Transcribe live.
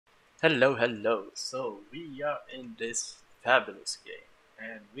Hello. So we are in this fabulous game,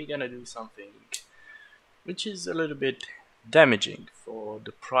 and we're gonna do something which is a little bit damaging for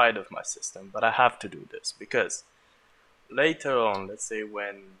the pride of my system, but I have to do this because later on, let's say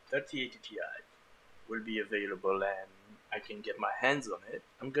when 3080 Ti will be available and I can get my hands on it,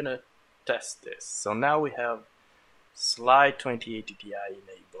 I'm gonna test this. So now we have Sli 2080 Ti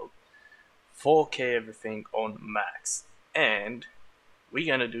enabled, 4K everything on max, and we're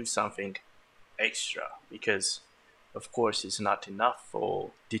gonna do something extra because of course it's not enough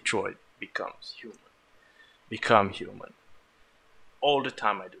for Detroit become human. All the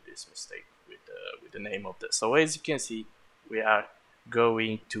time I do this mistake with the name of this. So as you can see, we are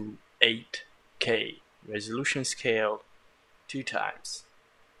going to 8K resolution scale 2 times.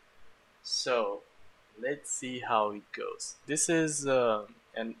 So let's see how it goes. This is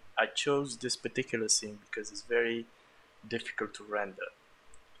and I chose this particular scene because it's very difficult to render.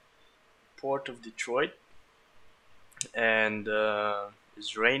 Port of Detroit, and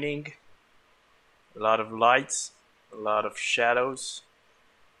it's raining, a lot of lights, a lot of shadows,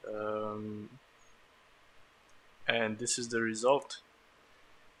 um, and this is the result.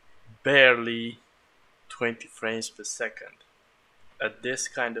 Barely 20 frames per second. At this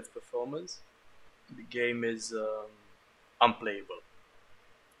kind of performance, the game is unplayable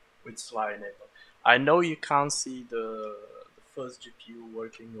with Sli enabled. I know you can't see the first GPU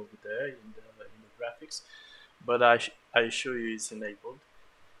working over there in the graphics, but I assure you it's enabled.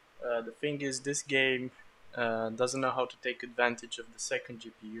 The thing is, this game doesn't know how to take advantage of the second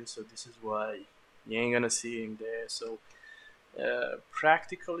GPU, so this is why you ain't gonna see him there. So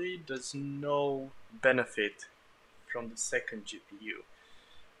practically, there's no benefit from the second GPU,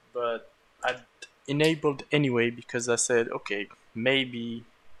 but I enabled anyway because I said, okay, maybe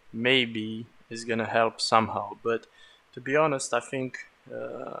it's gonna help somehow. But to be honest, I think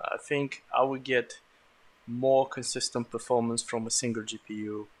I would get more consistent performance from a single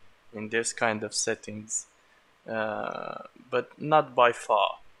GPU in this kind of settings, but not by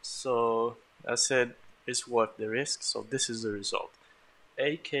far. So I said it's worth the risk. So this is the result: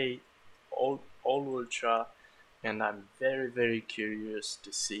 8K all ultra, and I'm very curious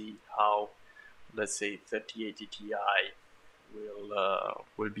to see how, let's say, 3080 Ti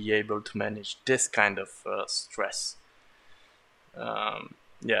will be able to manage this kind of stress.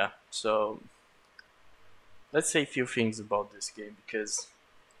 Yeah, so let's say a few things about this game because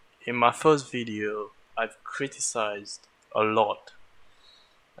in my first video I've criticized a lot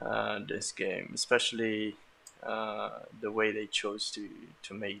this game, especially the way they chose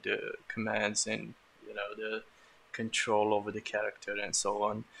to make the commands and the control over the character and so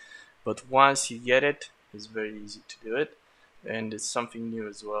on. But once you get it, it's very easy to do it, and it's something new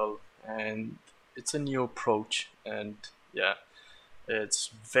as well, and it's a new approach, and yeah, it's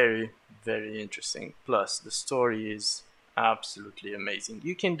very interesting. Plus, the story is absolutely amazing.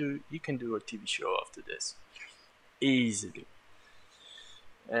 You can do a TV show after this easily,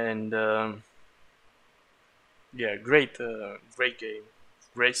 and yeah, great game,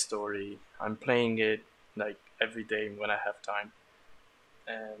 great story. I'm playing it like every day when I have time,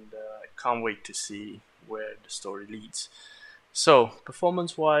 and I can't wait to see where the story leads. So,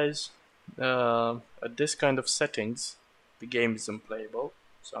 performance-wise, at this kind of settings, the game is unplayable.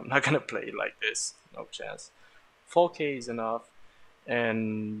 So I'm not gonna play it like this. No chance. 4K is enough.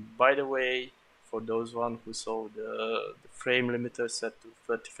 And by the way, for those one who saw the frame limiter set to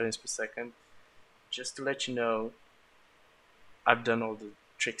 30 frames per second, just to let you know, I've done all the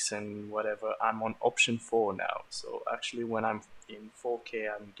tricks and whatever. I'm on option 4 now. So actually, when I'm in 4K,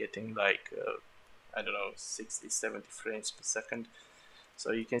 I'm getting like I don't know, 60, 70 frames per second.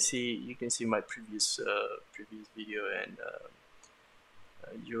 So you can see my previous video, and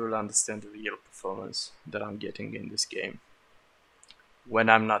you will understand the real performance that I'm getting in this game when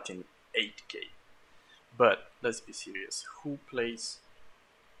I'm not in 8K. But let's be serious. Who plays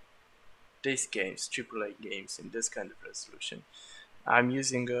these games, AAA games, in this kind of resolution? I'm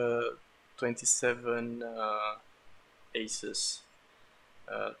using a 27 ASUS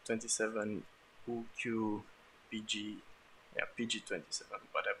 27 UQ PG, yeah, PG27,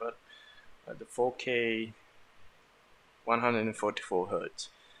 whatever. The 4K 144 hertz,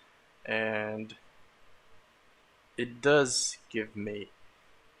 and it does give me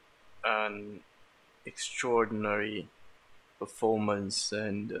an extraordinary performance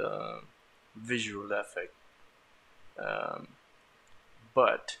and visual effect, um,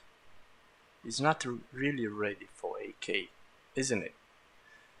 but it's not really ready for 8K, isn't it?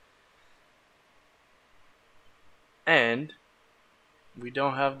 And we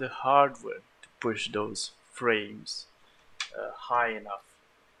don't have the hardware to push those frames high enough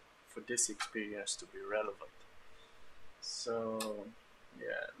for this experience to be relevant. So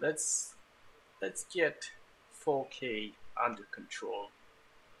yeah, let's get 4K under control,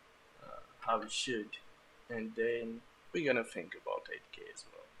 how we should, and then we're gonna think about 8K as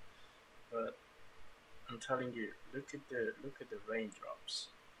well. But I'm telling you, look at the raindrops,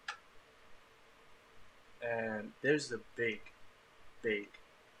 and there's a big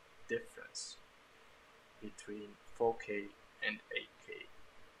difference between 4K and 8K.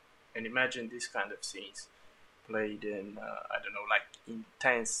 And imagine this kind of scenes played in I don't know, like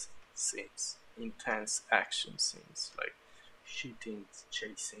intense scenes, intense action scenes, like shootings,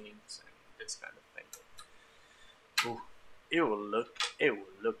 chasings, and this kind of thing. Ooh, it will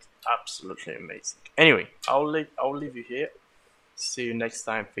look absolutely amazing. Anyway, I'll leave you here. See you next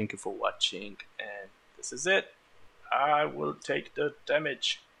time. Thank you for watching, and this is it. I will take the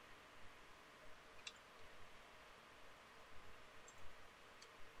damage.